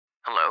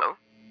Hello?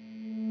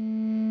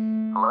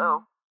 Hello?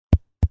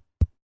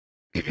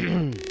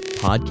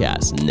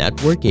 Podcast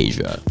Network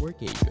Asia.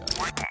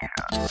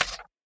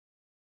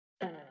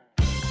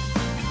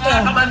 Mga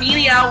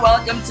kapamilya,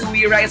 welcome to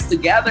We Rise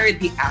Together,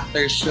 the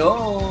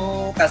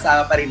Aftershow.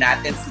 Kasama pa rin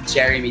natin si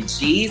Jeremy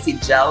G, si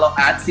Jello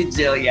at si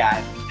Jillian.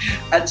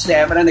 At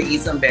syempre,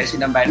 nag-isang beshi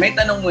ng bayan. May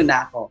tanong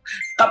muna ako.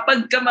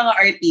 Kapag ka mga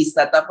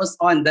artista tapos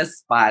on the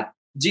spot,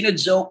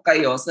 gino-joke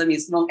kayo sa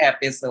mismong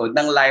episode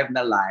ng live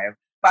na live,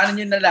 paano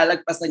nyo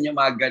nalalagpasan yung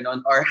mga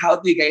ganon? Or how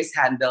do you guys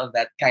handle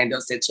that kind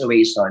of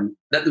situation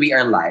that we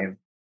are live?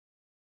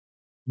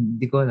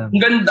 Hindi ko alam. Ang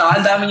ganda,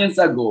 ang dami yung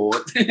sagot.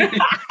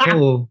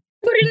 Oo.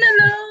 Puri na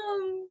lang.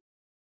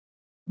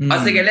 O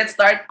sige, let's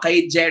start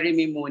kay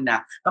Jeremy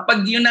muna.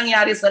 Kapag yun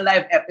nangyari sa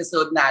live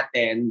episode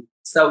natin,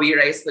 sa We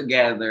Rise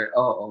Together,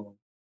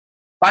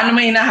 paano mo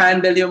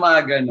hina-handle yung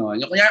mga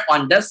ganon? Yung kunyari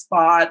on the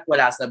spot,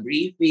 wala sa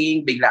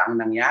briefing, bigla ang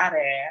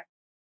nangyari.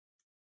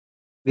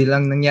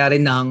 Bilang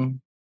nangyari ng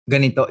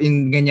ganito,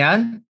 yung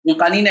ganyan? Yung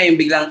kanina, yung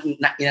biglang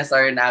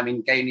inasar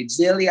namin kayo ni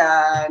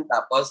Jillian,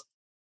 tapos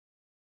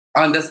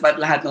on the spot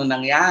lahat nung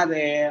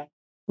nangyari.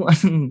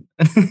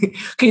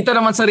 Kita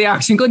naman sa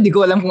reaction ko, hindi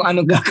ko alam kung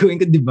ano gagawin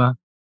ko, di ba?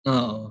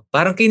 Oo.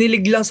 Parang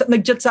kinilig lang.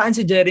 Nag-chat sa akin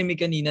si Jeremy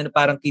kanina na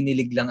parang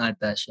kinilig lang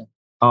ata siya.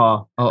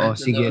 Oo,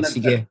 sige.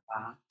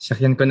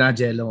 Sakyan ko na,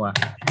 Jello,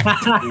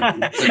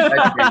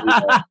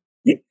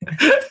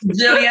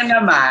 Jillian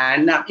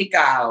naman, na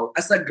ikaw,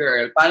 as a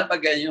girl, paano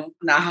pag yung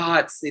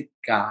na-hot seat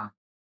ka?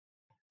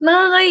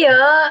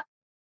 Nakakaya.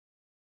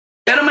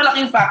 Pero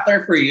malaking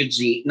factor for you,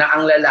 G, na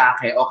ang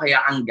lalaki o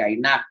kaya ang guy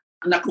na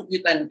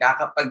nakukutan ka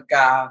kapag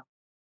ka,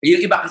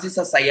 yung iba kasi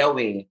sa sayaw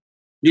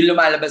yung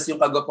lumalabas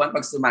yung kagwapuan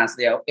pag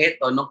sumasayaw.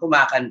 Eto, nung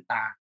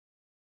kumakanta.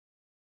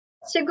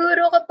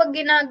 Siguro kapag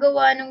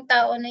ginagawa ng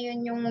tao na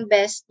yun yung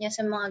best niya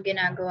sa mga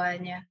ginagawa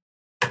niya.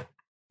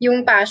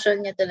 Yung passion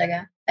niya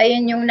talaga.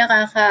 Ayun yung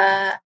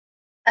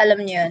alam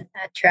niyo yun,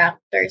 attract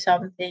or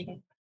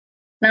something.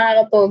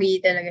 Nakakapogi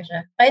talaga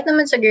siya. Kahit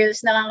naman sa girls,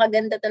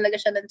 nakakaganda talaga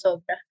siya ng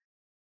sobra.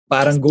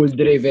 Parang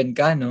goal-driven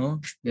ka, no?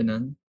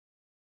 Ganun.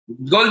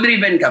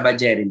 Goal-driven ka ba,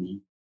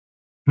 Jeremy?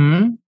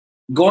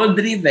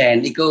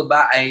 Goal-driven, ikaw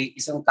ba ay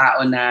isang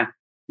tao na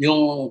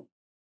yung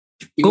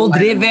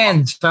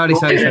Goal-driven. Sorry.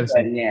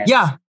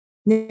 Yes.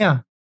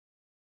 Yeah.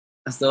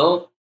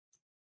 So?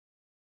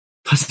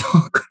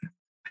 Pasok.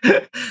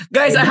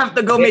 Guys, I have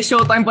to go. May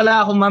showtime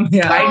pala ako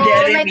mamaya. Bye,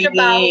 Jeremy. May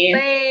trabaho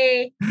pa eh.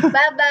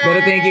 Bye-bye. Pero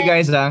thank you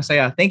guys,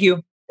 Saya. Thank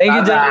you. Thank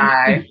you,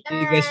 Jeremy. See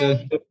you guys soon.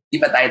 Di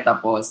pa tayo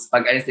tapos.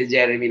 Pag alis si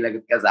Jeremy,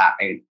 lagot ka sa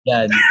akin.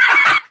 Yan.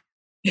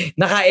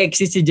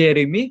 Naka-exit si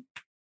Jeremy?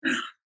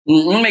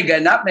 May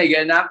ganap.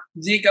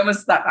 G,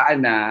 kamusta ka,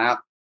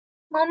 anak?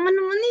 Mama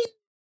naman eh.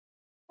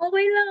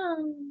 Okay lang.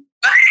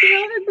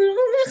 Sinabi ko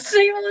lang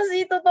sa'yo kasi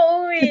totoo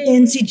eh.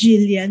 And si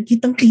Jillian,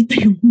 kitang-kita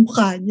yung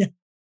mukha niya.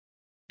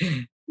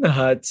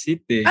 Na-hot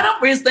seat eh.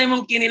 Parang first time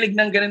mong kinilig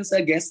ng ganun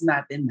sa guest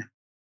natin na.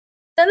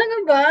 Talaga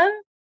ba?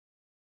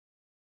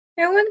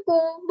 Ewan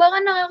ko. Baka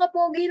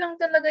nakakapogi lang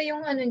talaga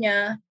yung ano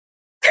niya.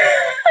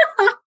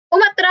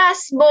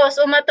 Umatras, boss.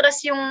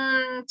 Umatras yung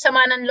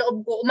sama ng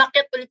loob ko.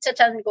 Umakyat ulit sa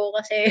tiyan ko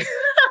kasi.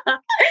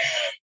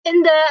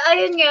 And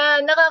ayun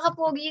nga,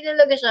 nakakapogi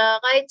talaga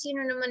siya. Kahit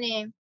sino naman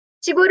eh.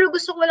 Siguro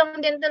gusto ko lang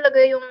din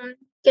talaga yung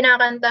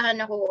kinakantahan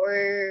ako or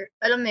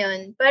alam mo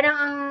yun. Parang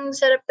ang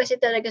sarap kasi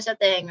talaga sa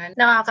tenga.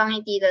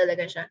 Nakakangiti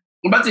talaga siya.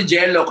 Ba't si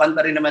Jello,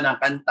 kanta rin naman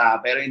ang kanta,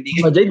 pero hindi...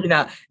 Mama Jay,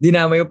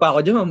 dinamay mo pa ako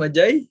dyan, Mama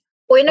Jay.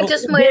 Uy,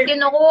 nagsasmile din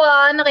ako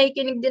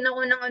Nakikinig din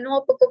ako ng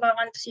kapag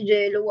kumakanta si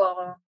Jello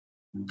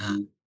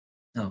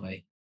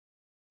Okay.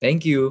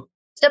 Thank you.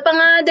 Sa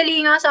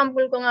dali nga,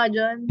 sample ko nga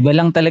dyan. Iba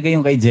lang talaga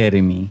yung kay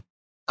Jeremy.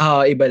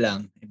 Iba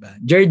lang. Iba.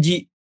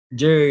 Georgie.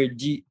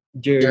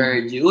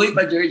 Uy,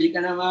 pa-Georgie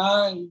ka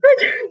naman.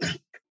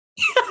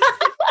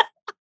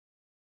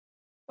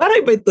 Para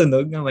iba yung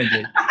tunog, Mama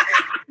Jay.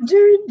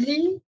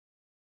 Georgie.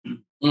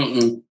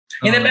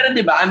 Hindi, pero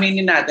diba,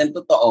 aminin natin,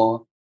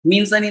 totoo,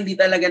 minsan hindi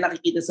talaga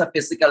nakikita sa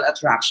physical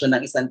attraction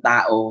ng isang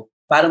tao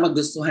para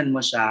magustuhan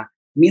mo siya.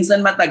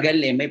 Minsan matagal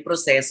may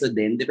proseso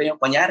din. Di ba yung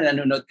kunyari,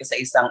 nanonood ka sa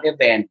isang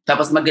event,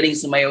 tapos magaling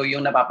sumayaw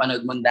yung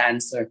napapanood mong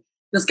dancer.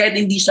 Tapos kahit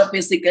hindi siya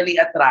physically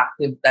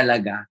attractive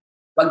talaga,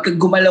 pagka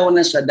gumalaw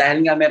na siya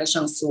dahil nga meron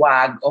siyang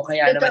swag o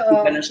kaya naman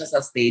iba na siya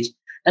sa stage,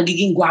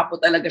 nagiging gwapo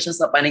talaga siya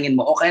sa paningin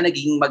mo o kaya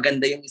nagiging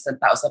maganda yung isang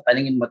tao sa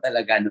paningin mo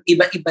talaga. No?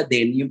 Iba-iba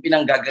din yung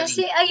pinanggagaling.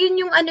 Kasi ayun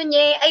yung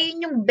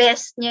ayun yung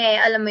best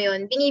niya alam mo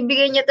yun.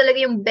 Binibigay niya talaga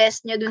yung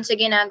best niya dun sa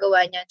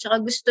ginagawa niya. Tsaka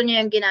gusto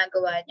niya yung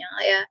ginagawa niya.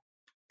 Kaya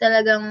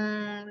talagang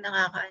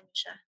nakakaano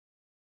siya.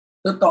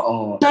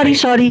 Totoo.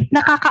 Sorry.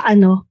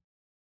 Nakakaano?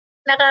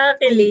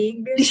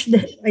 Nakakakilig.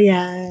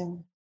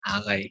 Ayan.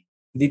 Okay.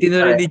 Hindi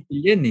tinuro ni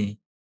Jillian eh.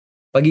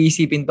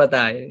 Pag-iisipin pa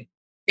tayo eh.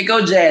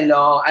 Ikaw,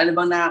 Jello, ano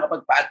bang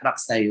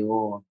nakakapagpa-attract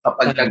sa'yo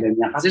kapag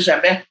ganyan? Kasi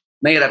syempre,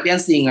 mahirap yan,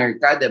 singer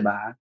ka,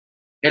 diba?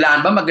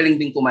 Kailangan ba magaling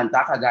din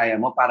kumanta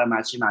kagaya mo para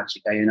matchy-matchy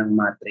kayo ng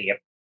mga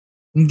trip?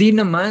 Hindi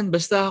naman.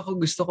 Basta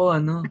ako gusto ko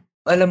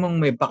alam mong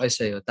may pake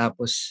sa'yo.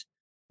 Tapos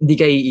hindi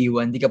ka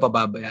iiwan, hindi ka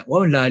pababayaan.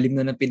 Wow, lalim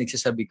na ng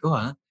pinagsasabi ko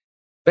ha.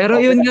 Pero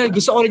yun nga,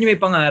 gusto ko rin yung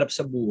may pangarap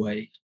sa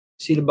buhay.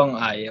 Sino bang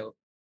ayaw?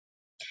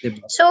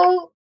 Diba? So,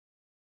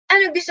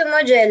 ano gusto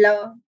mo,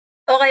 Jello?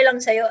 Okay lang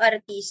sa'yo,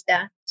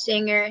 artista,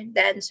 singer,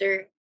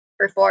 dancer,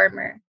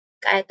 performer,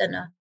 kahit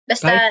ano.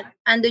 Basta,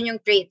 andun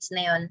yung traits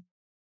na yun.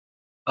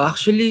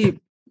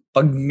 Actually,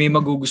 pag may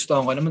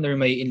magugustuhan ka naman or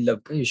may in love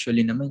ka,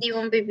 usually naman. Hindi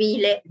mo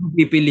pipili.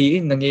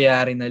 Pipiliin,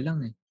 nangyayari na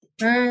lang eh.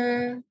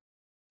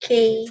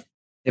 Okay.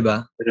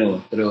 Diba?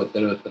 True.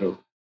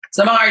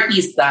 Sa mga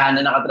artista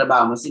na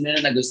nakatrabaho mo, sino na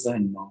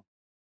nagustuhan mo?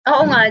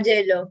 Oo nga,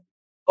 Jello.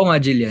 Oo nga,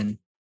 Jillian.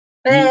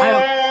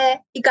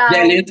 Ikaw.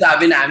 Jello yung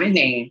sabi namin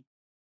eh.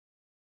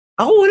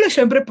 Ako wala,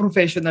 syempre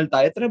professional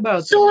tayo. Trabaho.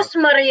 Sus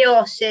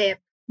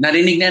Mariosep.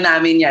 Narinig na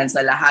namin yan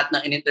sa lahat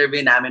ng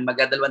in-interview namin.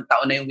 Magdadalawang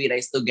taon na yung We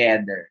Rise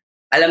Together.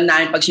 Alam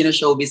namin pag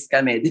sino-showbiz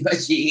kami. Di ba,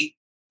 G?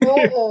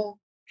 Oo.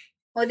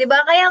 O, di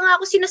ba? Kaya nga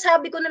ako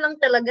sinasabi ko na lang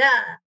talaga.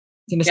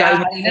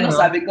 Kaya kanina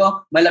sabi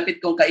ko,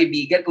 malapit kong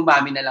kaibigan,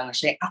 umami na lang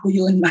siya. Ako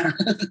yun, ma.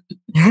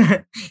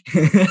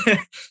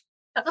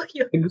 Ako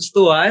yun.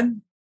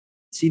 Nagustuhan?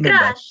 Sino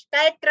Crush. ba?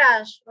 Kahit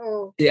crush.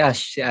 Oh.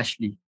 Si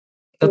Ashley.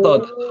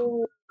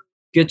 Totoo.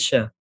 Cute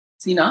siya.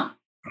 Sino?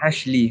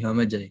 Ashley,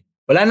 Hamajay.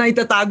 Wala na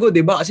itatago,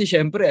 di ba? Kasi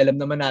syempre, alam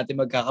naman natin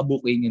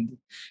magkakabookingin.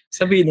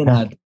 Sabihin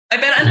na natin. Ay,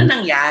 pero ano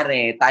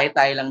nangyari?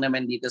 Tayo-tayo lang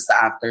naman dito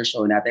sa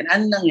aftershow natin.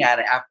 Ano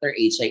nangyari after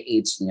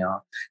HIH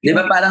nyo? Di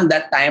ba parang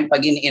that time,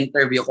 pag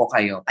in-interview ko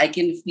kayo, I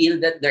can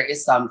feel that there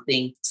is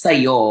something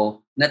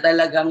sa'yo na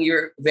talagang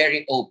you're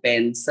very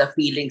open sa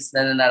feelings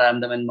na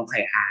nararamdaman mo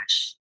kay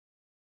Ash.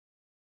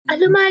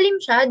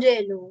 Lumalim siya,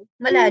 Jello.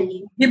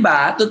 Malalim. Di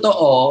ba?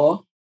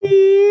 Totoo?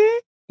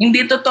 Hindi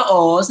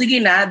totoo.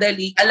 Sige na,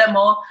 dali. Alam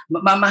mo,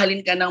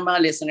 mamahalin ka ng mga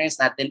listeners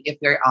natin if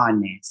you're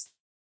honest.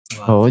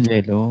 Oo,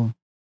 Jello.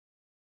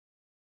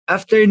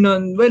 After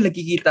nun, well,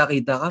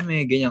 nagkikita-kita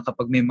kami, ganyan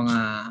kapag may mga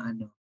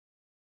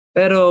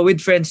Pero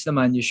with friends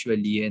naman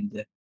usually.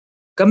 And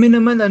kami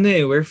naman,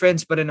 we're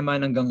friends pa rin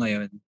naman hanggang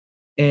ngayon.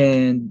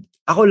 And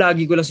ako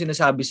lagi ko lang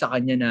sinasabi sa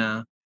kanya na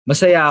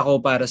masaya ako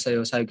para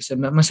sa'yo. Sabi ko,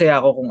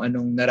 masaya ako kung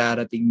anong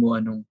nararating mo,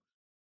 anong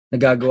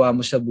nagagawa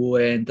mo sa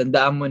buhay. And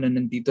tandaan mo na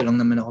nandito lang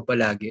naman ako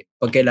palagi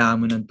pag kailangan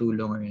mo ng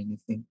tulong or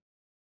anything.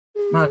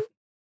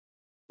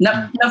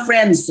 Na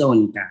friend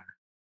zone ka?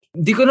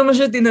 Hindi ko naman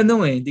siya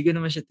tinanong.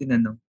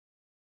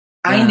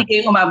 Hindi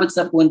kayo umabot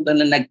sa punto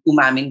na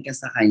nag-umamin ka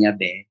sa kanya,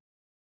 be?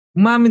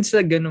 Umamin sa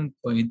ganung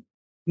point.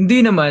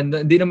 Hindi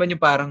naman yung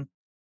parang,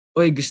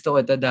 oy, gusto ko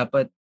ito,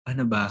 dapat,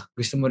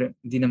 gusto mo rin,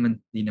 hindi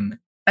naman.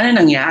 Ano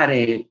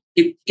nangyari?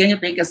 Can you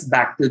take us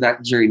back to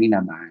that journey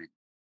naman?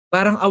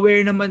 Parang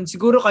aware naman,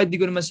 siguro kahit di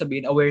ko naman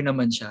sabihin, aware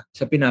naman siya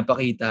sa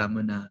pinapakita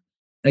mo na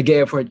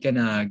nag-e-effort ka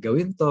na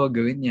gawin to,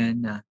 gawin yan,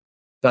 na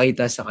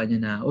pakita sa kanya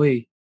na,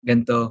 oy,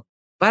 ganito.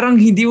 Parang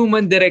hindi mo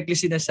man directly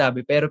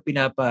sinasabi, pero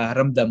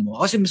pinaparamdam mo.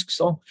 Kasi mas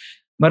gusto kong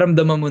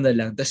maramdaman mo na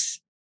lang. Tapos,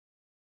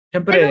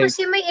 syempre...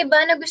 kasi may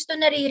iba na gusto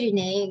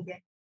naririnig.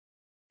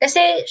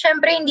 Kasi,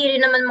 syempre, hindi rin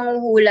naman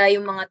manghuhula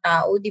yung mga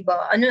tao, di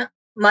ba?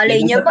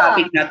 Malay niya ba?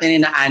 Sa topic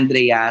natin na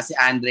Andrea, si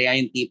Andrea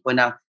yung tipo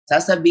ng,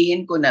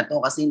 sasabihin ko na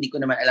to kasi hindi ko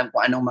naman alam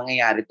kung anong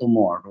mangyayari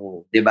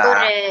tomorrow. Di ba?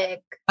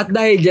 Correct. At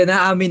dahil dyan,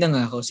 naamin na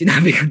nga ako.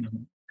 Sinabi ko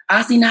naman.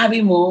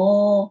 Sinabi mo.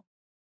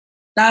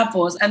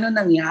 Tapos, ano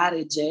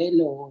nangyari,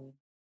 Jello?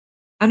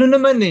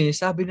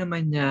 Sabi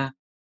naman niya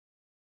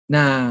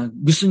na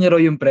gusto niya raw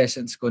yung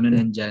presence ko na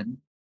nandyan.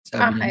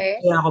 Sabi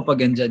niya, kaya ako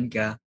pag andyan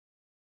ka.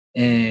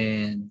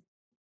 And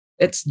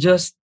it's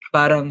just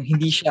parang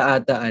hindi siya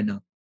ata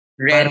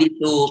ready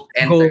to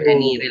enter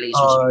any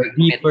relationship.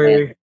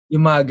 Deeper,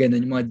 yung mga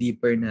ganun, yung mga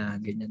deeper na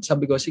ganyan.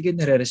 Sabi ko, sige,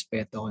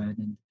 nare-respeto ko yan.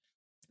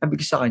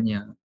 Sabi ko sa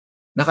kanya,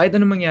 na kahit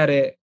anong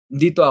mangyari,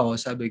 dito ako,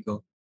 sabi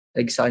ko,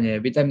 like sa kanya,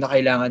 every time na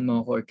kailangan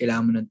mo ako or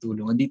kailangan mo ng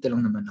tulong, andito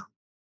lang naman ako.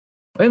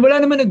 Well,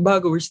 wala naman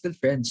nagbago. We're still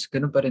friends.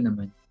 Ganun pa rin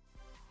naman.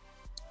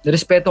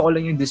 Narespeto ko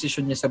lang yung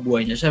decision niya sa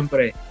buhay niya.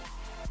 Siyempre,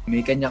 may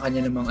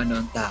kanya-kanya namang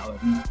ang tao.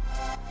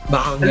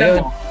 Baka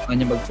ngayon,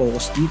 kanya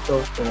mag-focus dito,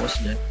 focus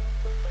dyan.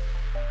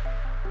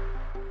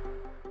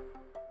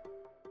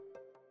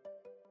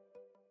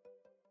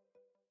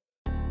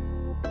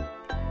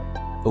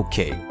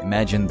 Okay,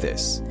 imagine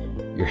this.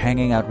 You're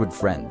hanging out with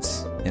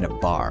friends in a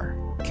bar,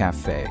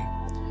 cafe,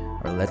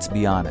 or let's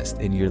be honest,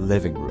 in your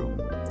living room.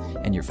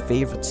 And your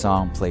favorite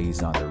song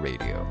plays on the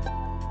radio.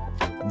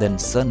 Then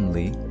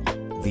suddenly,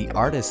 the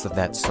artist of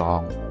that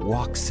song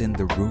walks in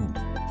the room.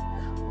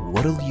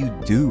 What'll you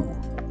do?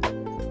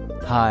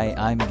 Hi,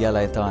 I'm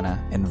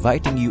Gelaitana,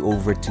 inviting you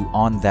over to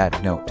On That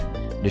Note,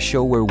 the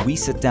show where we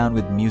sit down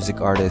with music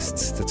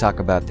artists to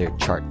talk about their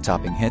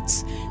chart-topping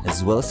hits,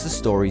 as well as the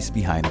stories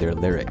behind their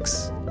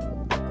lyrics.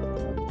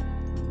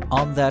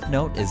 On That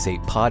Note is a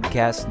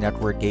Podcast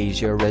Network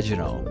Asia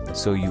original,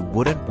 so you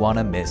wouldn't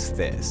want to miss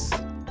this.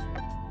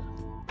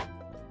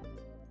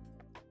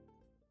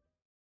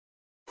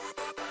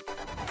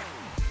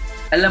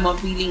 Alam mo,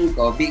 feeling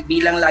ko,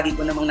 bilang lagi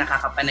ko namang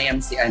nakakapanayam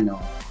si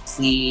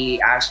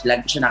Ash,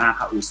 lagi ko siya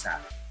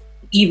nakakausap.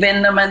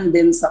 even naman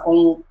din sa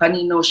kung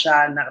kanino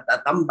siya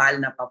nakatatambal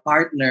na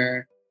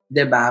pa-partner,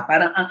 'di ba?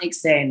 Parang ang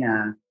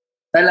eksena,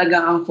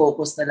 talagang ang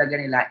focus talaga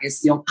nila is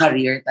yung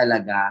career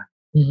talaga,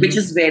 which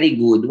is very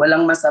good.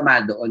 Walang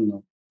masama doon, no?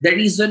 The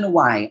reason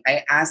why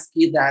I ask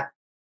you that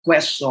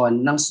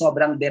question ng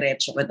sobrang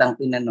diretso kitang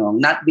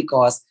tinanong, not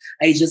because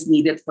I just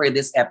need it for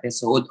this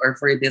episode or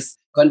for this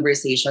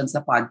conversation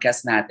sa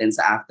podcast natin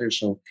sa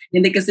Aftershow.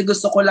 Hindi, kasi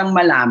gusto ko lang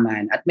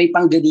malaman at may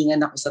panggalingan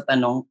ako sa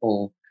tanong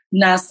ko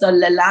na sa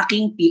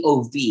lalaking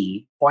POV,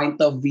 point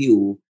of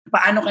view,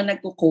 paano ka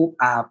nagko-cope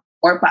up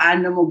or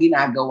paano mo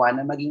ginagawa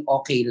na maging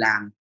okay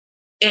lang?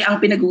 Ang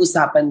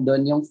pinag-uusapan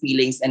doon yung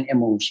feelings and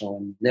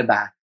emotion, 'di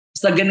ba?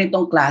 Sa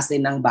ganitong klase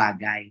ng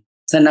bagay,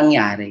 sa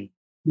nangyari.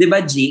 'Di ba,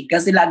 G?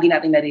 Kasi lagi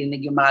natin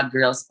narinig yung mga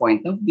girls'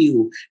 point of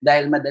view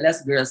dahil madalas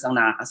girls ang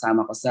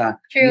nakakasama ko sa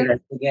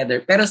Girls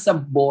Together. Pero sa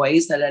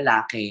boy, sa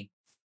lalaki,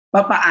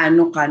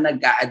 papaano ka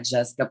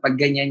nag-a-adjust kapag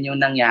ganyan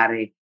yung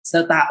nangyari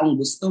sa taong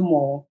gusto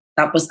mo,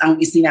 tapos ang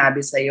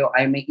isinabi sa'yo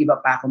ay may iba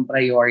pa akong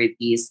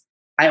priorities,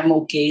 I'm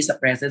okay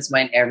sa presence mo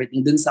and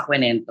everything, dun sa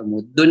kwenento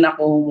mo, dun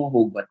ako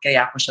humuhugot,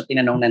 kaya ako siya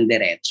tinanong ng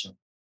diretso.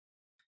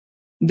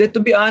 To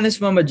be honest,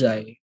 Mama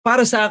Jai,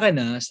 para sa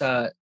akin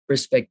sa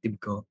perspective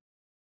ko,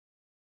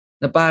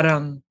 na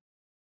parang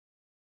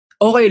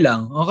okay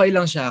lang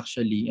siya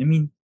actually. I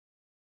mean,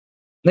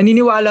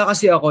 naniniwala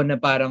kasi ako na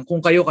parang kung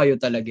kayo-kayo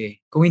talaga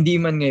eh. Kung hindi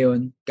man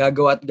ngayon,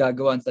 gagawa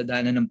ang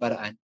tadhana ng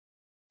paraan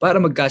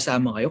para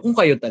magkasama kayo kung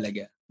kayo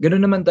talaga.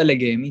 Ganun naman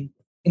talaga eh. I mean,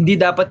 hindi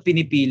dapat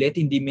pinipilit,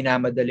 hindi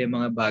minamadali ang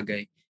mga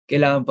bagay.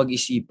 Kailangan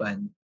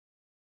pag-isipan.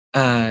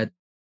 At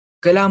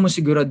kailangan mo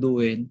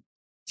siguraduhin.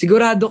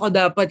 Sigurado ka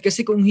dapat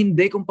kasi kung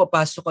hindi, kung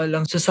papasok ka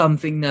lang sa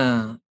something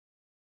na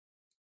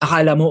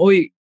akala mo,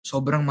 oy,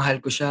 sobrang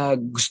mahal ko siya,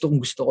 gustong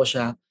gusto ko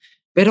siya.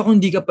 Pero kung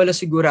hindi ka pala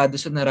sigurado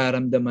sa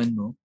nararamdaman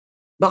mo,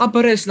 baka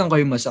pares lang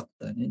kayo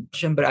masaktan.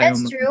 Siyempre,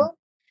 That's true.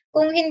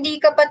 Kung hindi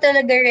ka pa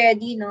talaga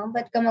ready, no?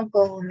 Ba't ka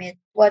mag-commit?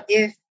 What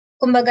if,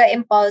 kumbaga,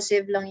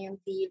 impulsive lang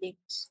yung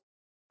feelings?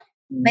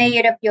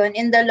 Mahirap yun.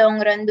 In the long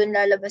run, dun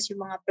lalabas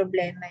yung mga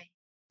problema.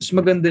 Mas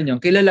maganda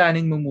niyan,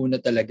 kilalanin mo muna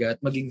talaga at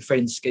maging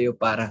friends kayo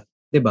para,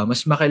 'di ba,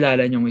 mas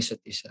makilala niyo ang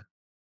isa't isa.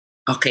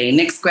 Okay,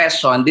 next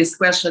question. This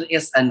question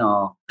is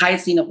kahit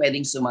sino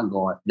pwedeng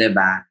sumagot, 'di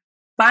ba?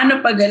 Paano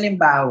pag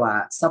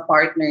halimbawa sa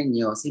partner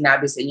niyo,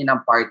 sinabi sa inyo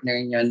ng partner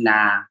niyo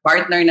na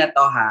partner na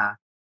to ha?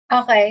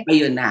 Okay.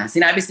 Ayun na.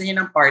 Sinabi sa inyo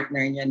ng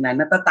partner niyo na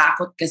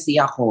natatakot kasi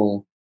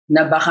ako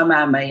na baka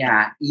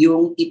mamaya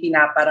yung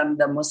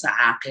ipinaparamdam mo sa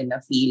akin na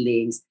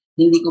feelings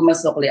hindi ko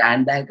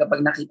masuklian dahil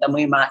kapag nakita mo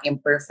yung mga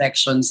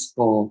imperfections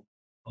ko,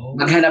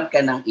 maghanap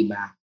ka ng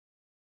iba.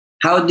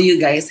 How do you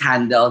guys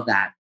handle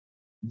that?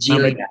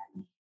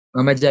 Jillian.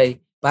 Mama Jai,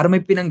 para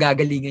may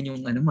pinanggagalingan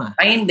yung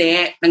Ay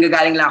hindi,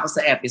 nanggagaling lang ako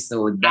sa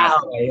episode.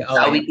 Okay.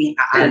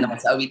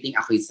 Sa awiting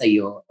ako'y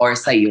sa'yo or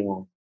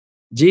sa'yo.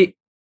 G.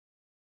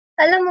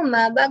 Alam mo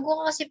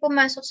bago ka kasi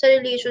pumasok sa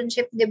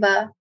relationship, di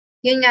ba?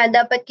 Yun nga,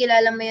 dapat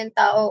kilala mo yung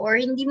tao or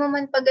hindi mo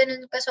man pa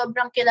ganun ka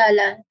sobrang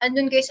kilala.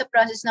 Andun kayo sa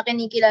process na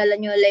kinikilala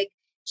nyo. Like,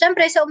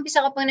 syempre sa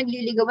umpisa ka pang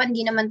nagliligawan,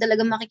 hindi naman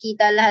talaga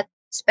makikita lahat,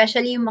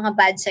 especially yung mga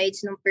bad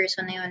sides ng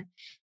person na yun.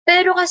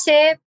 Pero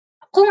kasi,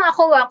 kung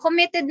ako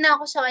committed na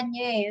ako sa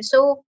kanya eh.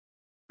 So,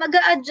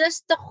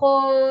 mag-a-adjust ako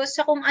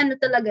sa kung ano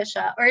talaga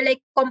siya or like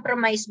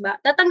compromise ba.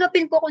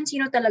 Tatanggapin ko kung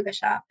sino talaga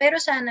siya.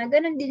 Pero sana,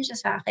 ganun din siya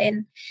sa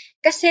akin.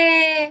 Kasi,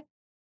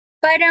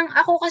 parang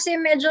ako kasi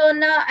medyo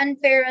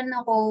na-unfairan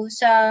ako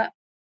sa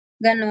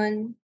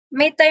ganun.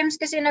 May times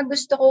kasi na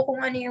gusto ko kung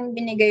ano yung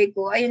binigay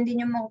ko, ayun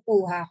din yung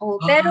makukuha ko.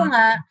 Pero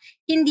nga,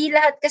 hindi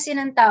lahat kasi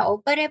ng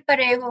tao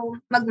pare-pareho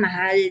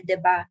magmahal, 'di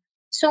ba?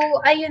 So,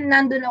 ayun,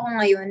 nandun ako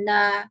ngayon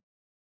na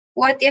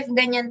what if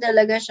ganyan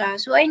talaga siya?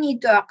 So, I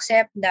need to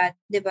accept that,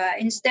 'di ba?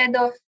 Instead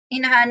of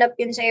hinahanap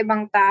yun sa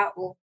ibang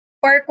tao.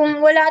 Or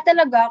kung wala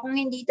talaga, kung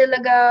hindi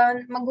talaga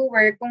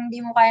mag-work, kung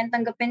hindi mo kayang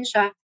tanggapin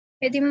siya,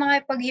 edi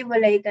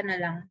makipaghiwalay ka na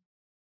lang.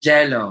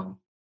 Jello.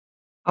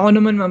 Ako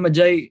naman, Mama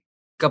Jai,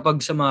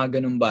 kapag sa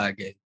mga ganung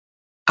bagay,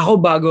 ako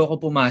bago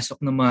ako pumasok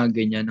ng mga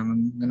ganyan,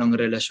 ng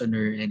relasyon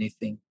or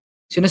anything,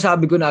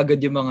 sinasabi ko na agad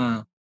yung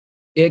mga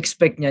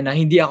i-expect niya na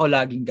hindi ako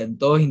laging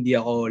ganito, hindi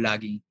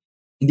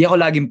ako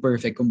laging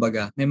perfect,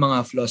 kumbaga. May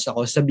mga flaws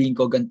ako, sabihin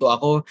ko ganito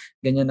ako,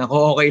 ganyan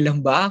ako, okay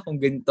lang ba kung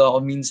ganito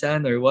ako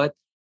minsan or what?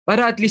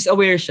 Para at least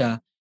aware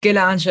siya,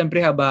 kailangan syempre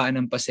habaan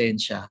ng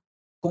pasensya.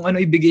 Kung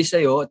ano ibigay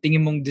sa'yo, tingin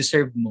mong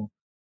deserve mo,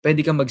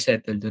 pwede kang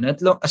mag-settle doon.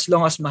 As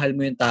long as mahal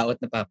mo yung tao at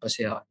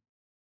napapasaya ka.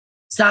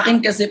 Sa akin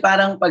kasi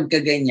parang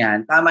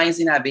pagkaganyan, tama yung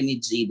sinabi ni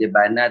G, di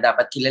ba, na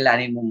dapat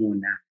kilalanin mo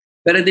muna.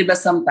 Pero di ba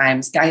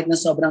sometimes, kahit na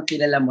sobrang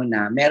kilala mo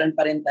na, meron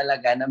pa rin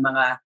talaga ng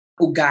mga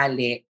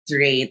ugali,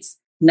 traits,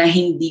 na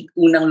hindi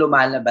unang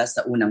lumalabas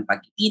sa unang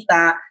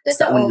pagkikita,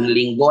 sa unang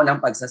linggo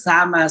ng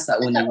pagsasama, sa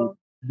unang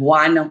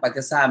buwan ng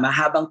pagsasama,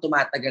 habang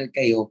tumatagal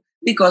kayo.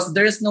 Because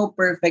there's no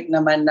perfect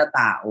naman na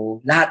tao.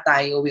 Lahat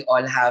tayo, we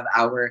all have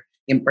our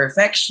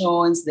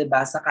imperfections, di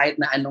ba? Sa kahit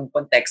na anong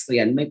konteksto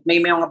yan.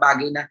 May mga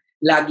bagay na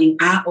laging,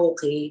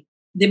 okay.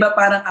 Di ba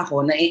parang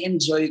ako,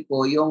 na-enjoy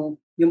ko yung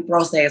yung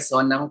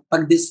proseso ng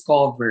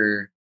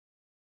pag-discover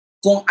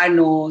kung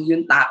ano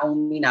yung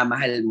taong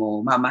minamahal mo,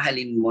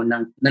 mamahalin mo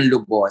ng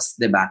lubos,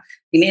 di ba?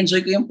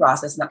 Ini-enjoy ko yung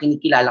process na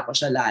kinikilala ko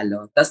siya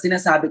lalo. Tapos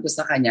sinasabi ko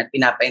sa kanya at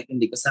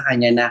pinapaintindi ko sa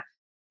kanya na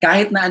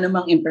kahit na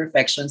anumang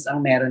imperfections ang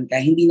meron ka,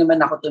 hindi naman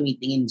ako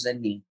tumitingin dyan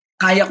eh.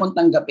 Kaya kong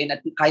tanggapin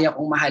at kaya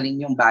kong mahalin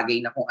yung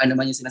bagay na kung ano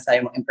man yung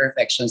sinasabi mong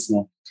imperfections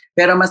mo.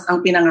 Pero mas ang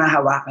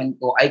pinangahawakan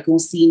ko ay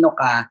kung sino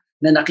ka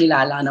na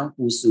nakilala ng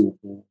puso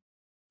ko.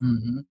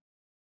 Mhm.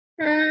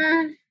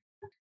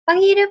 Ang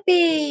hirap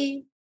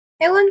eh.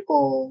 Ewan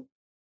ko.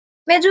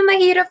 Medyo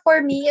mahirap for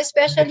me,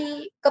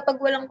 especially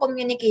kapag walang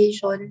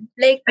communication.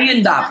 Like,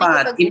 Ayun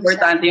dapat. nakikipag-usap.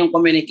 Importante yung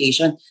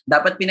communication.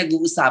 Dapat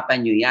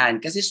pinag-uusapan nyo yan.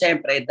 Kasi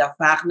syempre, the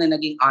fact na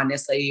naging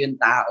honest sa'yo yung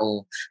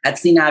tao at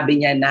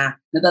sinabi niya na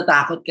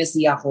natatakot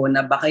kasi ako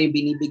na baka yung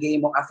binibigay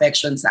mong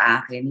affection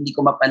sa akin, hindi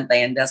ko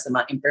mapantayan dahil sa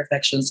mga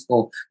imperfections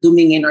ko,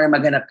 tumingin or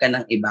maghanap ka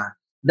ng iba.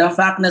 The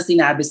fact na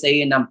sinabi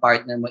sa'yo ng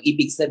partner mo,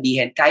 ibig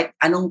sabihin, kahit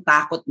anong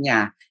takot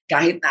niya,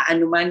 kahit na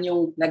ano man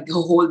yung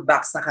nag-hold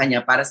back sa kanya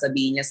para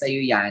sabihin niya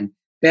sa'yo yan,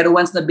 pero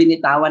once na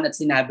binitawan at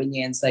sinabi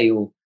niya yan sa'yo,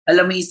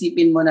 alam mo,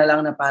 isipin mo na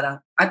lang na parang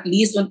at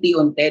least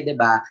unti-unti, di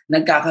ba,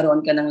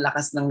 nagkakaroon ka ng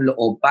lakas ng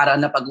loob para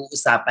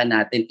napag-uusapan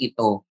natin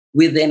ito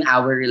within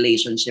our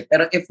relationship.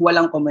 Pero if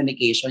walang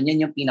communication,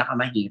 yan yung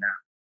pinakamahirap.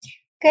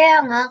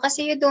 Kaya nga,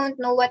 kasi you don't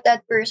know what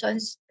that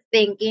person's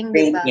thinking,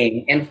 di ba?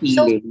 Thinking and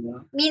feeling.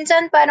 No?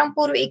 Minsan parang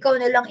puro ikaw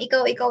na lang,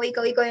 ikaw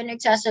yung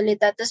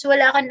nagsasalita, tapos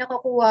wala kang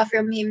nakukuha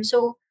from him,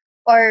 so,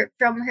 or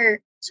from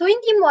her. So,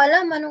 hindi mo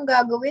alam anong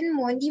gagawin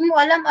mo, hindi mo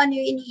alam ano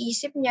yung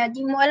iniisip niya,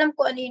 hindi mo alam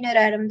kung ano yung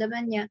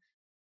nararamdaman niya.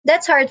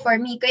 That's hard for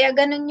me. Kaya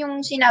ganun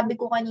yung sinabi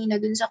ko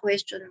kanina dun sa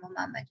question mo,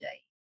 Mama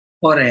Jai.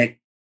 Correct.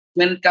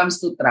 When it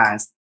comes to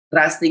trust,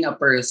 trusting a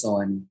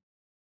person,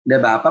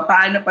 diba?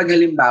 Paano pag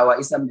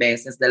halimbawa, isang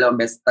beses, dalawang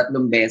beses,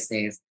 tatlong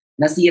beses,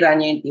 nasira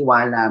niya yung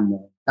tiwala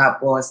mo.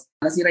 Tapos,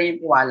 nasira niya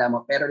yung tiwala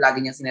mo, pero lagi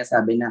niya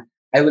sinasabi na,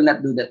 I will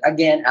not do that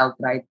again. I'll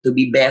try to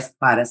be best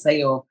para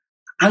sa'yo.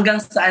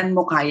 Hanggang saan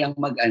mo kayang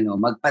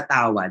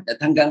magpatawad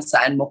at hanggang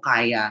saan mo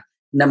kaya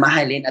na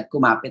mahalin at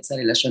kumapit sa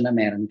relasyon na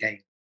meron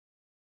kayo.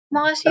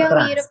 Kasi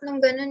ang hirap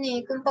ng ganun eh,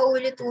 kung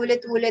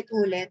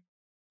paulit-ulit.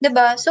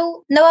 Diba?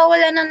 So,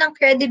 nawawala na ng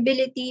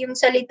credibility yung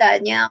salita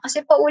niya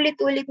kasi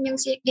paulit-ulit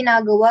niyang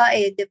ginagawa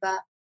eh, diba?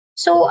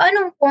 So,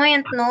 anong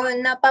point, no?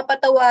 Na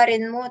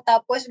papatawarin mo,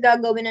 tapos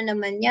gagawin na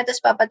naman niya,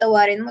 tapos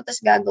papatawarin mo,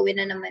 tapos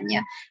gagawin na naman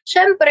niya.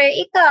 Siyempre,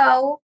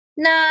 ikaw,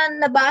 na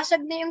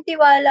nabasag na yung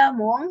tiwala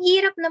mo, ang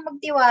hirap na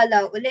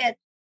magtiwala ulit.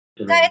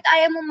 Kahit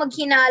ayaw mo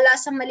maghinala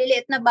sa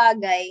maliliit na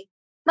bagay,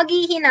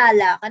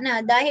 maghihinala ka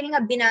na dahil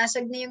nga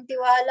binasag na yung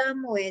tiwala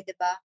mo eh, di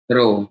ba?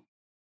 True.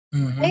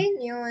 Mhm. Ayun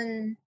yun.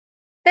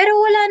 Pero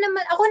wala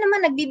naman, ako naman,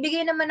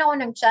 nagbibigay naman ako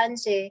ng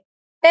chance eh.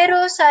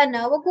 Pero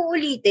sana, wag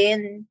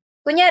uulitin.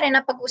 Kunyari,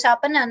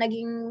 napag-usapan na,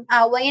 naging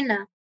away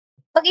na.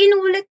 Pag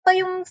inulit pa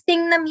yung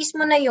thing na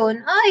mismo na yon,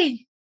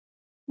 ay,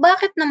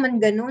 bakit naman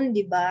ganun,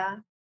 di ba?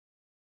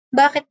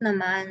 Bakit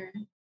naman?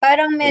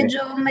 Parang medyo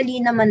mali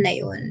naman na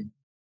yun.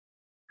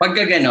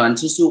 Pagka ganon,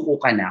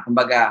 susuko ka na.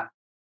 Kumbaga,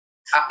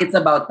 it's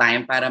about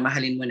time para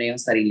mahalin mo na yung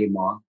sarili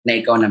mo na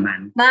ikaw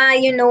naman. Ma,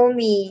 you know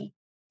me.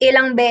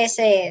 Ilang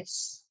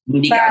beses.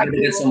 Hindi ka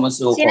agad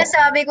sumusuko.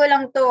 Sinasabi ko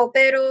lang to,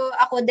 pero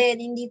ako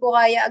din, hindi ko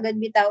kaya agad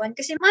bitawan.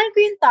 Kasi mahal ko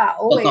yung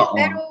tao eh. Totoo.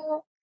 Pero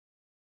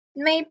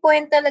may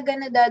point talaga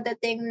na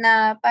dadating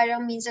na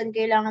parang minsan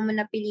kailangan mo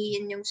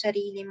napiliin yung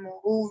sarili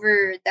mo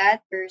over that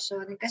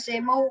person.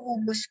 Kasi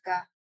mauubos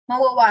ka.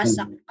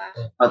 Mawawasak ka.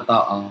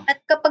 Totoo. At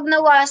kapag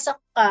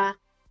nawasak ka,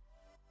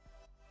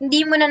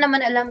 hindi mo na naman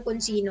alam kung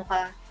sino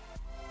ka.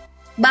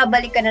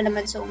 Babalik ka na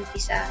naman sa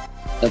umpisa.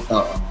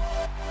 Totoo.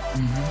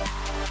 Mhm.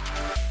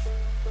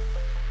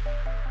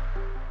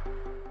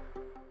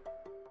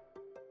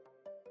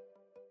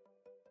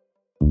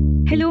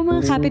 Hello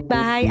mga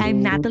kapitbahay,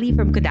 I'm Natalie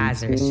from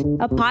Kudazers,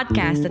 a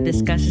podcast that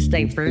discusses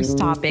diverse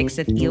topics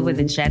that deal with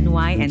the Gen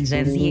Y and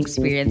Gen Z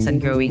experience on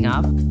growing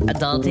up,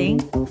 adulting,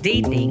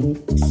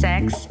 dating,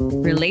 sex,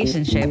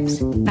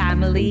 relationships,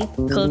 family,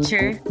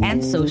 culture,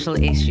 and social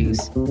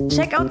issues.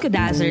 Check out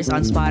Kudazers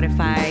on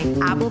Spotify,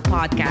 Apple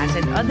Podcasts,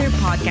 and other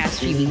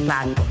podcast streaming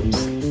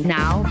platforms.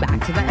 Now,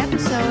 back to the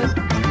episode.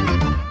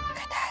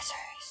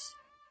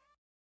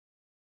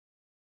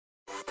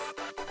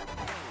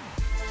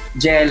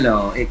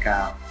 Jello,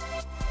 ikaw.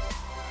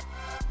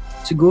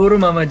 Siguro,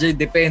 Mama Jay,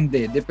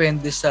 depende.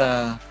 Depende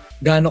sa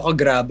gaano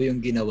kagrabe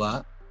yung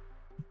ginawa.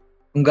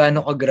 Kung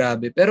gaano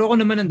kagrabe. Pero ako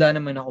naman, handa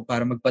naman ako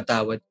para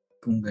magpatawad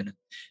kung gano'n.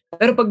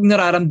 Pero pag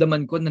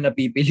nararamdaman ko na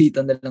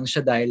napipilitan na lang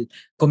siya dahil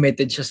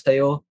committed siya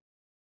sa'yo,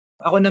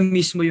 ako na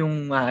mismo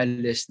yung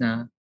maalis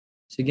na,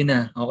 sige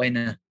na, okay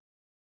na.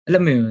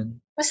 Alam mo yun?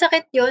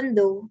 Masakit yun,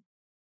 though.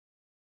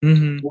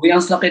 Mhm. Uy,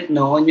 ang sakit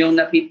noon, yung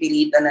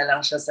napipilitan na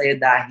lang siya sa'yo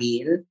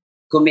dahil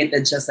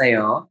committed siya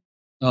sa'yo.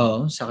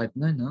 Oo, sakit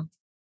na, no?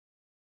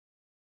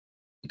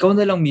 Ikaw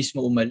na lang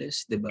mismo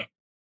umalis, di ba?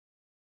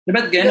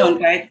 Diba't gano'n,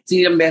 kahit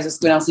silang beses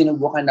ko lang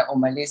sinubukan na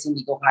umalis,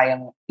 hindi ko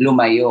kayang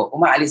lumayo.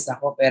 Umaalis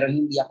ako pero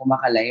hindi ako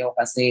makalayo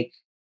kasi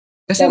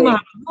Kasi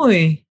mahal mo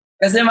eh.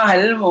 Kasi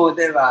mahal mo,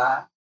 di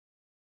ba?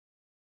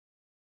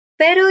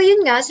 Pero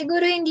yun nga,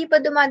 siguro hindi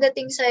pa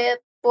dumadating sa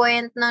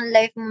point ng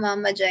life mo,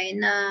 Mama Jai,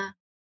 na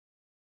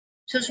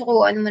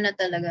susukuan mo na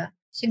talaga.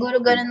 Siguro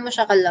ganun mo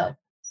siya ka-love.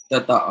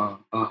 Totoo,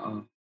 oo.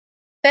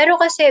 Pero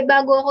kasi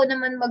bago ako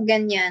naman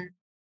magganyan,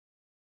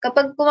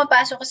 kapag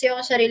pumapasok kasi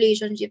ako sa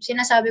relationship,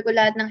 sinasabi ko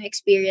lahat ng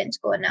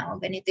experience ko na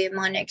ganito yung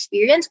mga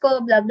na-experience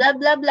ko, blah, blah,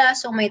 blah, blah.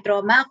 So may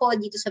trauma ako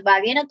dito sa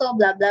bagay na to,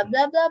 blah, blah,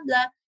 blah, blah,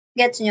 blah.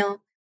 Gets nyo?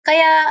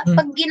 Kaya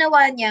pag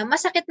ginawa niya,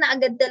 masakit na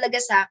agad talaga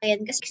sa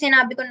akin kasi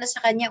sinabi ko na sa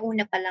kanya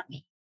una pa lang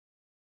eh.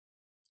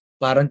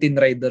 Parang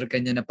tinrider ka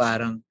niya na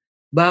parang,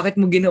 bakit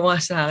mo ginawa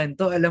sa akin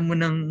to? Alam mo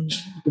nang,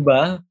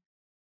 diba?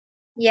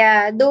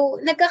 Yeah, though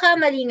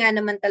nagkakamali nga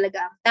naman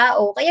talaga ang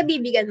tao, kaya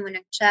bibigyan mo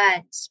ng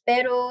chance.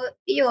 Pero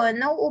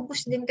yun,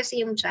 nauubos din kasi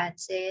yung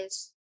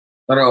chances.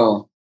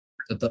 Pero,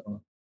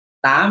 Totoo.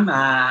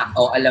 tama.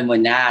 O alam mo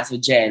na, so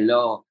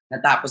Jello,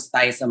 natapos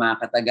tayo sa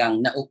mga katagang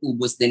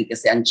nauubos din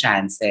kasi ang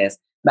chances.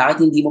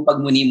 Bakit hindi mo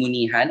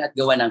pagmuni-munihan at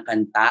gawa ng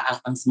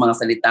kanta ang mga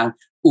salitang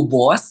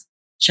ubos,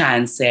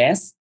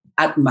 chances,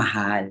 at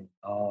mahal?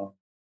 Oh.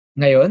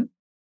 Ngayon?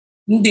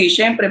 Hindi,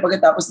 syempre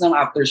pagkatapos ng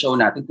after show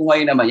natin, kung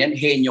ngayon naman yan,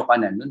 henyo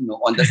ka na nun, no?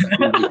 On the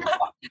spot.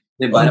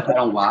 Diba? Na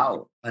parang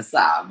wow,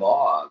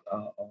 pasabog.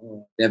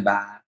 Oo.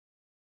 Diba?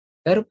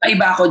 Pero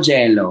iba ako,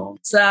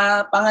 Jello.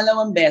 Sa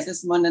pangalawang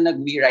beses mo na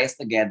nag-We Rise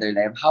Together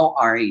live, how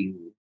are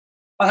you?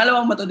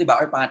 Pangalawang mo to, di ba?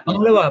 Or pangatlo?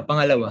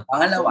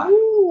 Pangalawa.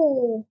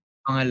 Ooh.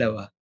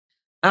 Pangalawa.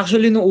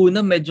 Actually, nung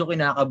una, medyo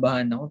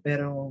kinakabahan ako.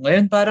 Pero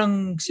ngayon,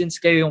 parang since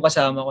kayo yung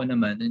kasama ko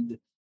naman, and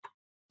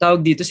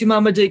tawag dito, si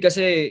Mama Jai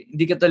kasi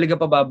hindi ka talaga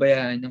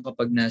pababayaan yung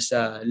kapag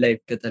nasa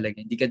live ka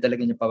talaga. Hindi ka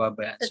talaga niya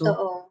pababayaan.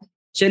 Totoo. So,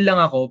 chill lang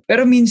ako.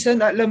 Pero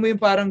minsan, alam mo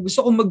yung parang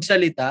gusto kong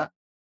magsalita,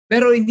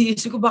 pero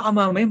iniisip ko baka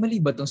mamaya mali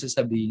ba itong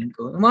sasabihin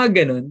ko? Mga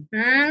ganun.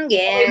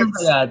 Okay lang Gets.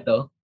 kaya to?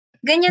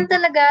 Ganyan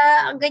talaga,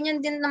 ganyan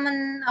din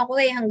naman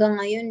ako eh hanggang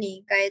ngayon eh.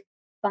 Kahit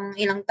pang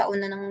ilang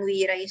taon na nang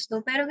We Rise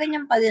to. Pero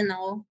ganyan pa din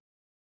ako.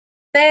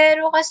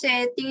 Pero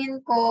kasi tingin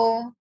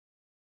ko,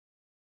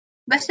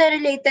 basta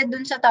related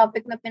dun sa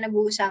topic na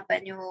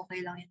pinag-uusapan nyo, okay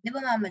lang yun. Di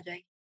ba, Mama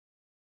Joy?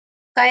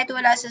 Kahit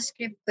wala sa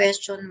script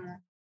question mo.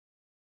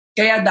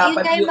 Kaya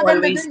dapat you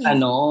always,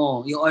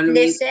 you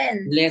always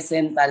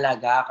listen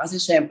talaga. Kasi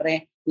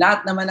syempre,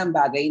 lahat naman ng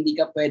bagay, hindi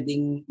ka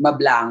pwedeng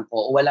mablangko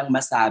o walang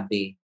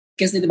masabi.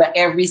 Kasi diba,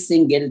 every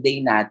single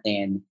day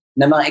natin,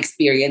 na mga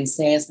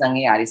experiences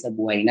nangyayari sa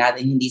buhay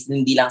natin,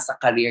 hindi lang sa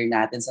career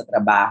natin, sa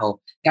trabaho,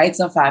 kahit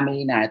sa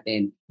family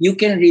natin, you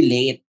can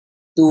relate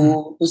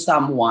to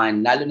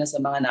someone, lalo na sa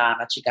mga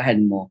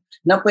nakakachikahan mo,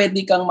 na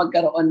pwede kang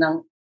magkaroon ng,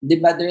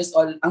 di ba,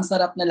 ang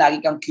sarap na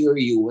lagi kang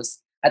curious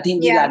at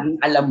hindi laging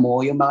alam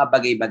mo yung mga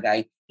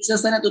bagay-bagay. Isa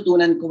sa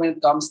natutunan ko when it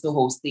comes to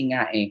hosting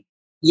nga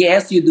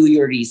yes, you do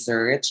your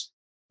research,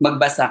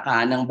 magbasa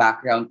ka ng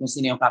background kung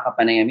sino yung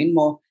kakapanayamin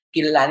mo,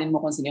 kilalanin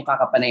mo kung sino yung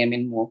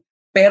kakapanayamin mo,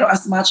 pero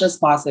as much as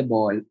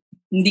possible,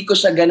 hindi ko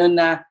siya ganun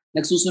na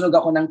nagsusunog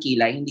ako ng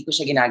kilay, hindi ko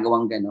siya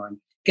ginagawang ganun.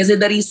 Kasi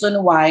the reason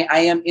why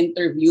I am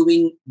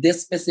interviewing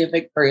this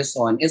specific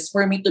person is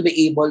for me to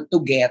be able to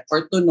get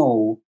or to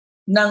know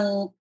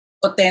ng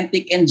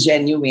authentic and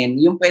genuine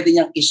yung pwede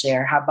niyang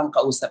i-share habang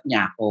kausap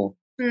niya ako.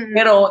 Mm-hmm.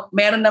 Pero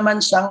meron naman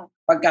siyang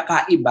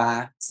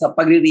pagkakaiba sa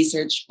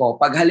pagre-research ko.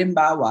 Pag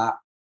halimbawa,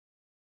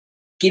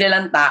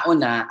 kilalang tao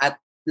na at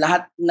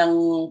lahat ng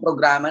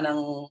programa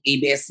ng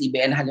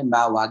ABS-CBN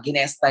halimbawa,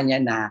 ginesta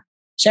niya na,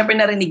 syempre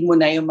narinig mo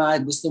na yung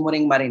mga gusto mo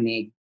ring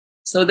marinig.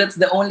 So that's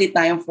the only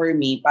time for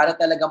me para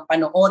talagang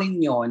panoorin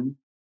yon,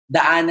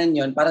 daanan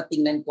yon, para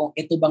tingnan kung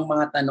ito bang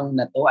mga tanong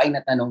na to ay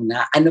natanong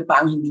na, ano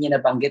pa ang hindi niya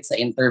nabanggit sa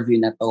interview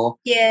na to.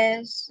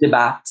 Yes.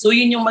 Diba? So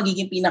yun yung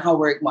magiging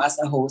pinaka-work mo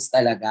as a host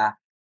talaga.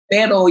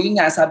 Pero yun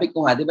nga, sabi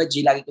ko nga, diba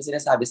G, lagi ko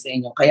sinasabi sa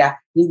inyo, kaya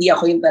hindi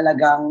ako yung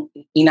talagang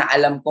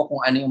inaalam ko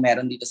kung ano yung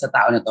meron dito sa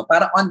tao na to.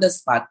 Para on the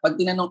spot, pag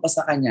tinanong ko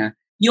sa kanya,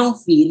 yung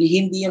feel,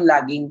 hindi yung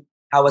laging,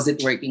 how was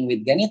it working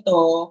with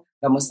ganito,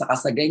 kamusta ka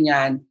sa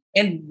ganyan.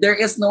 And there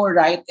is no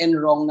right and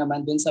wrong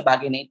naman dun sa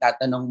bagay na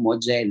itatanong mo,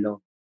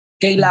 Jello.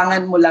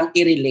 Kailangan mo lang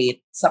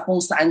i-relate sa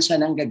kung saan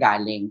siya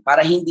nanggagaling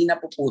para hindi na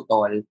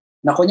puputol.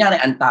 Na kunyari,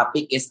 ang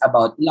topic is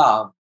about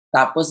love.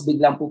 Tapos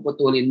biglang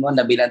puputulin mo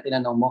na bilang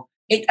tinanong mo,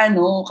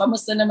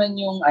 kamusta naman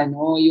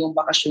yung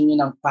bakasyon nyo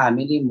ng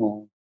family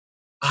mo?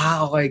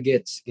 Ah, okay,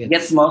 gets.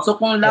 Gets mo? So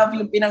kung love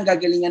yung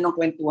pinanggagalingan ng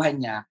kwentuhan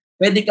niya,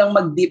 pwede kang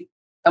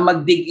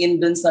mag-dig in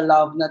dun sa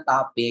love na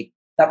topic.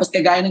 Tapos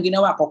kagaya ng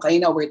ginawa ko, kayo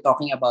na we're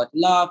talking about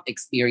love,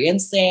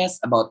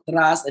 experiences, about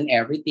trust and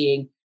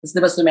everything. Tapos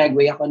diba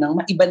sumegway ako ng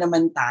maiba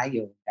naman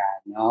tayo.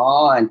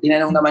 Ganon.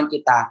 Tinanong naman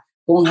kita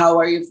kung how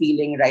are you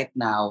feeling right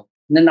now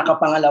na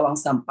nakapangalawang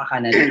sampa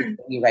ka na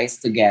we rise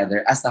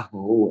together as a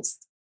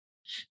host.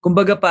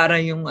 Kumbaga parang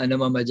yung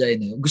Mama Jai,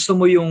 gusto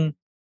mo yung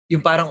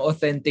parang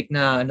authentic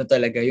na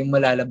talaga, yung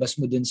malalabas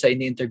mo dun sa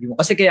ini-interview mo.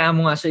 Kasi kaya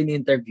mo nga siya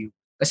ini-interview.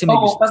 Kasi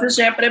kasi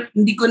syempre,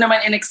 hindi ko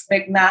naman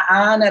in-expect na,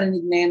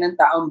 narinig na yan ng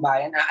taong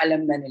bayan,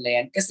 alam na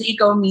nila yan. Kasi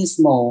ikaw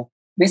mismo,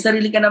 may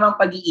sarili ka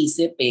namang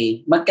pag-iisip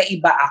eh.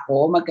 Magkaiba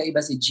ako, magkaiba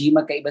si G,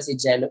 magkaiba si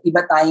Jello.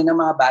 Iba tayo ng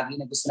mga bagay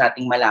na gusto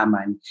nating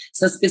malaman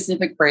sa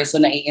specific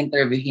person na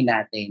i-interviewin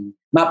natin.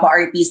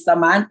 Mapa-artista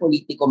man,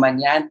 politiko man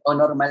yan, o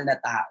normal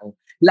na tao.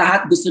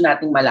 Lahat gusto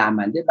nating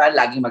malaman, di ba?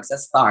 Laging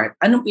magsa-start.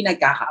 Anong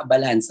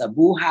pinagkakaabalahan sa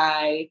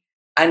buhay?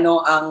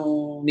 Ano ang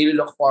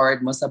nilook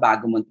forward mo sa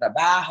bago mong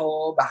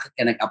trabaho? Bakit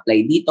ka nag-apply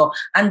dito?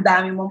 Ang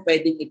dami mong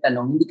pwedeng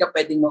itanong. Hindi ka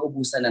pwedeng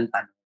maubusan ng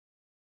tanong.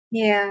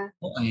 Yeah.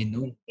 Oh, I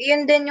know.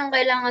 Yun din yung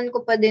kailangan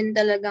ko pa din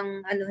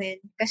talagang anuhin.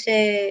 Kasi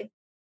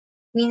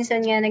minsan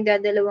nga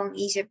nagdadalawang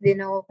isip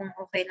din ako kung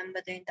okay lang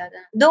ba ito yung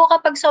tatanong. Though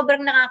kapag sobrang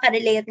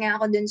nakaka-relate nga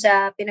ako dun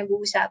sa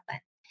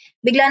pinag-uusapan,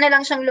 bigla na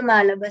lang siyang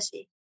lumalabas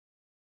eh.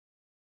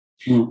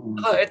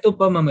 Ito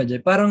pa, Mama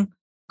Jay. Parang,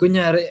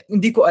 kunyari,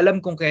 hindi ko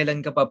alam kung kailan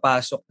ka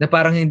papasok na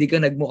parang hindi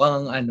ka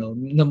nagmukhang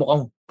na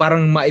mukhang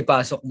parang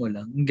maipasok mo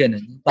lang.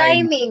 Ganun.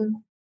 Timing.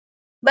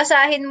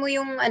 Basahin mo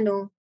yung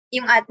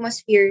yung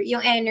atmosphere,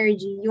 yung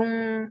energy, yung,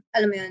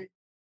 alam mo yun.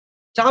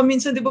 Tsaka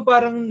minsan, di ba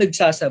parang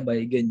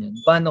nagsasabay, ganyan.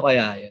 Paano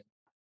kaya yan?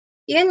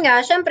 Yun nga,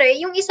 syempre,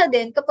 yung isa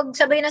din, kapag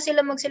sabay na sila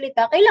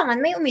magsalita,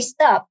 kailangan may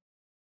umistop.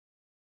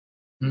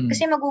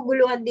 Kasi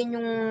maguguluhan din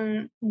yung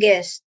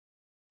guest.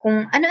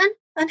 Kung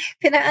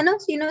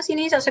sino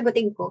yung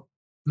sasagutin ko?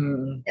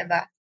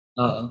 Diba?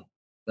 Oo.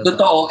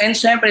 Totoo. And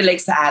syempre,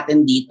 like sa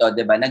atin dito,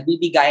 diba,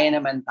 nagbibigayan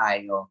naman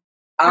tayo.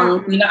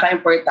 Ang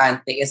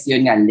pinaka-importante is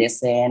yun nga,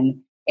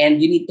 listen.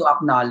 And you need to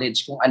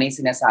acknowledge kung ano yung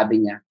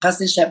sinasabi niya.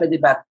 Kasi syempre, di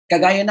ba,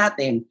 kagaya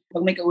natin,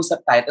 pag may kausap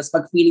tayo, tapos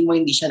pag feeling mo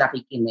hindi siya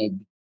nakikinig,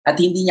 at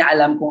hindi niya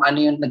alam kung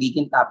ano yung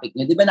nagiging topic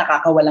niya, di ba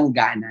nakakawalang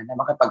gana na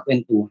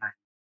makipagkwentuhan?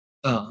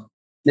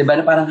 Di ba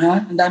na parang,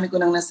 ang dami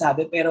ko nang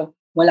nasabi, pero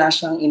wala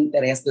siyang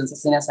interest dun sa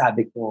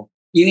sinasabi ko.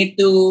 You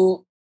need to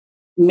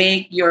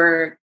make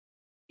your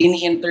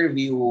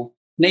in-interview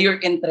na you're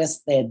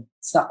interested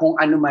sa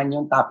kung ano man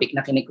yung topic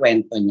na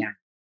kinikwento niya.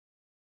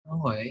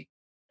 Okay.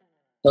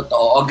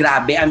 Totoo. O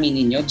grabe,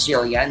 aminin nyo,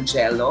 Jillian,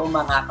 Jello,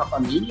 mga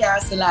kapamilya,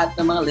 sa lahat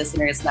ng mga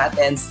listeners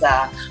natin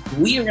sa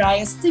We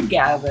Rise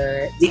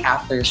Together, the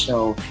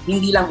Aftershow.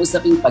 Hindi lang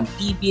usaping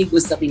pag-ibig,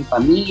 usaping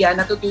pamilya,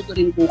 natututo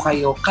rin po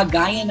kayo,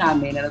 kagaya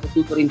namin, na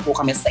natututo rin po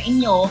kami sa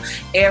inyo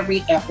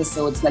every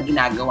episodes na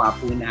ginagawa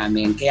po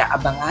namin. Kaya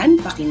abangan,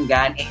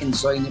 pakinggan,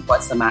 enjoy niyo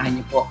po at samahan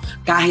niyo po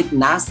kahit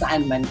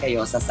nasaan man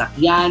kayo, sa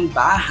sakyan,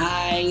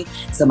 bahay,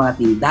 sa mga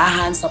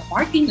tindahan, sa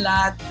parking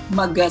lot,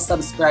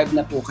 mag-subscribe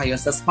na po kayo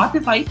sa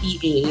Spotify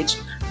PH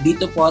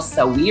dito po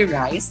sa We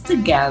Rise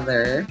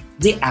Together,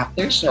 the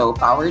Aftershow,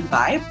 powered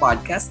by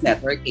Podcast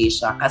Network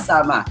Asia.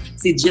 Kasama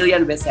si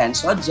Jillian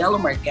Vicencio, Jello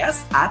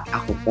Marquez, at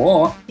ako po,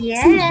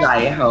 si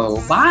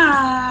Jaiho.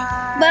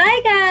 Bye!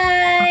 Bye,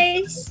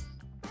 guys!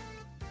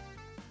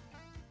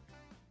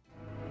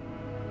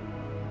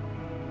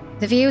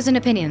 The views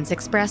and opinions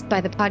expressed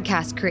by the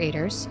podcast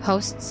creators,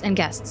 hosts, and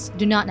guests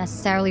do not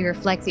necessarily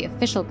reflect the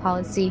official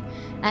policy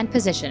and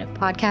position of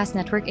Podcast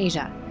Network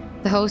Asia,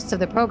 the hosts of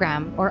the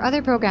program, or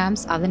other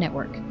programs of the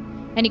network.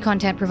 Any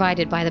content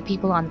provided by the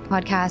people on the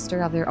podcast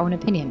are of their own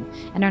opinion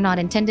and are not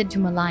intended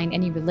to malign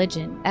any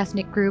religion,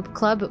 ethnic group,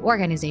 club,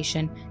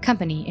 organization,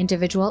 company,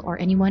 individual,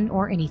 or anyone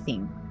or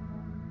anything.